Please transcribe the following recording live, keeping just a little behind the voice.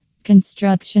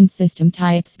Construction system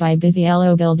types by Busy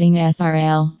Yellow Building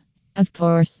SRL. Of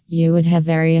course, you would have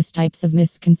various types of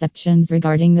misconceptions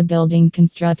regarding the building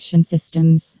construction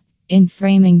systems. In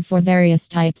framing for various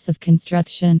types of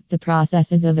construction, the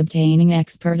processes of obtaining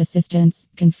expert assistance,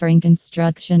 conferring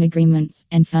construction agreements,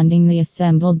 and funding the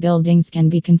assembled buildings can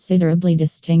be considerably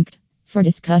distinct. For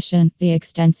discussion, the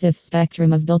extensive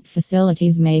spectrum of built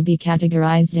facilities may be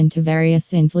categorized into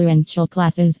various influential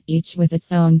classes, each with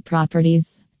its own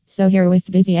properties. So here with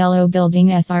Busy Yellow Building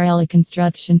SRL, a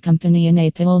construction company in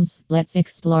Naples, let's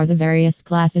explore the various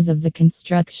classes of the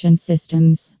construction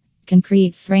systems.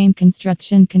 Concrete frame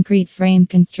construction. Concrete frame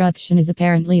construction is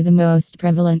apparently the most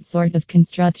prevalent sort of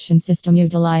construction system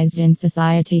utilized in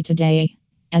society today.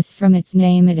 As from its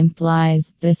name it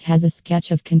implies, this has a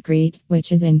sketch of concrete,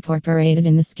 which is incorporated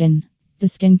in the skin. The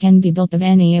skin can be built of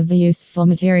any of the useful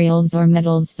materials or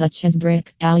metals such as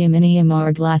brick, aluminium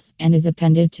or glass, and is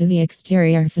appended to the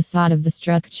exterior facade of the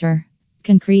structure.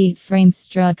 Concrete frame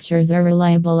structures are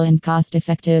reliable and cost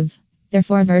effective.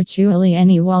 Therefore, virtually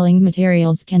any walling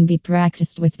materials can be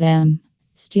practiced with them.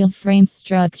 Steel frame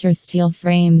structures. Steel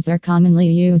frames are commonly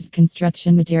used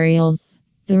construction materials.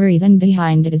 The reason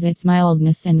behind it is its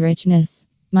mildness and richness.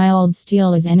 Mild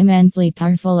steel is an immensely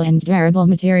powerful and durable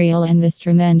material, and this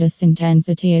tremendous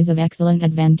intensity is of excellent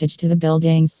advantage to the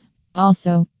buildings.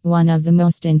 Also, one of the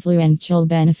most influential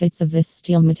benefits of this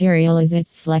steel material is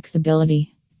its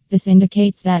flexibility. This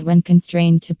indicates that when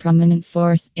constrained to prominent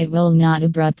force, it will not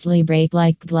abruptly break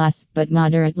like glass, but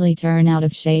moderately turn out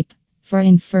of shape. For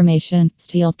information,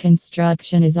 steel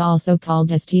construction is also called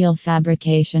a steel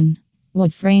fabrication.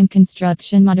 Wood frame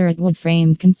construction. Moderate wood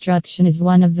frame construction is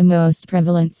one of the most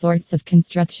prevalent sorts of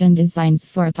construction designs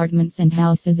for apartments and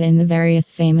houses in the various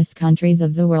famous countries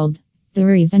of the world. The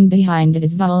reason behind it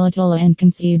is volatile and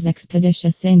concedes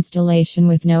expeditious installation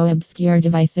with no obscure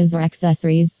devices or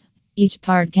accessories. Each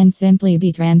part can simply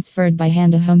be transferred by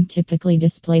hand. A home typically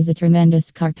displays a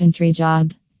tremendous carpentry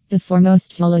job. The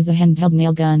foremost tool is a handheld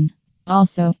nail gun.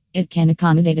 Also, it can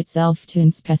accommodate itself to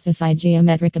unspecified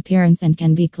geometric appearance and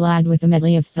can be clad with a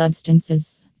medley of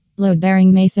substances.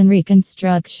 Load-bearing masonry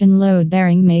construction.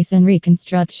 Load-bearing masonry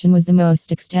construction was the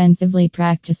most extensively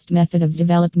practiced method of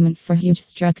development for huge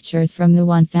structures from the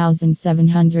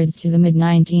 1700s to the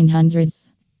mid-1900s.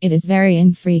 It is very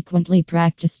infrequently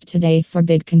practiced today for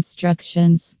big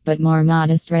constructions, but more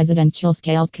modest residential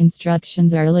scale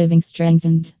constructions are living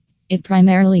strengthened. It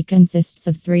primarily consists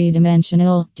of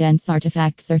three-dimensional, dense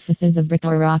artifact surfaces of brick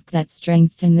or rock that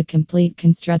strengthen the complete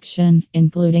construction,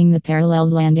 including the parallel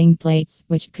landing plates,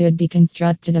 which could be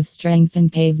constructed of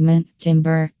strengthened pavement,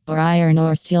 timber, or iron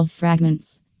or steel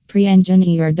fragments.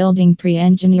 Pre-engineered building.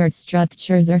 Pre-engineered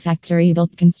structures are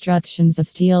factory-built constructions of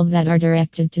steel that are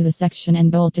directed to the section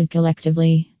and bolted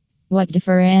collectively. What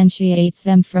differentiates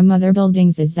them from other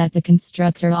buildings is that the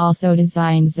constructor also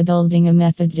designs the building, a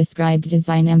method described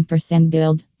design &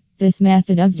 build. This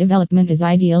method of development is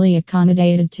ideally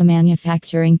accommodated to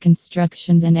manufacturing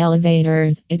constructions and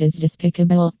elevators. It is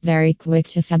despicable, very quick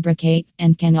to fabricate,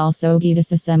 and can also be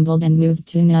disassembled and moved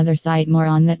to another site. More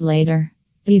on that later.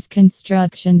 These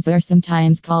constructions are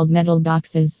sometimes called metal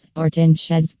boxes or tin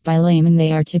sheds. By laymen,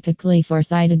 they are typically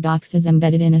four-sided boxes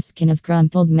embedded in a skin of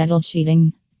crumpled metal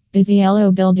sheeting. Busy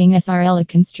Yellow Building SRL, a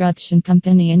construction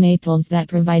company in Naples that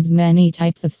provides many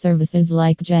types of services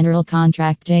like general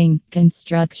contracting,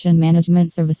 construction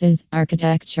management services,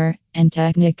 architecture and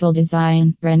technical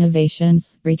design,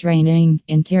 renovations, retraining,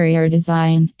 interior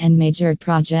design, and major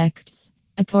projects.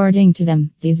 According to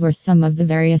them, these were some of the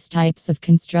various types of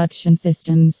construction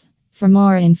systems. For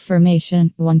more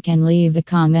information, one can leave a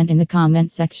comment in the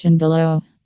comment section below.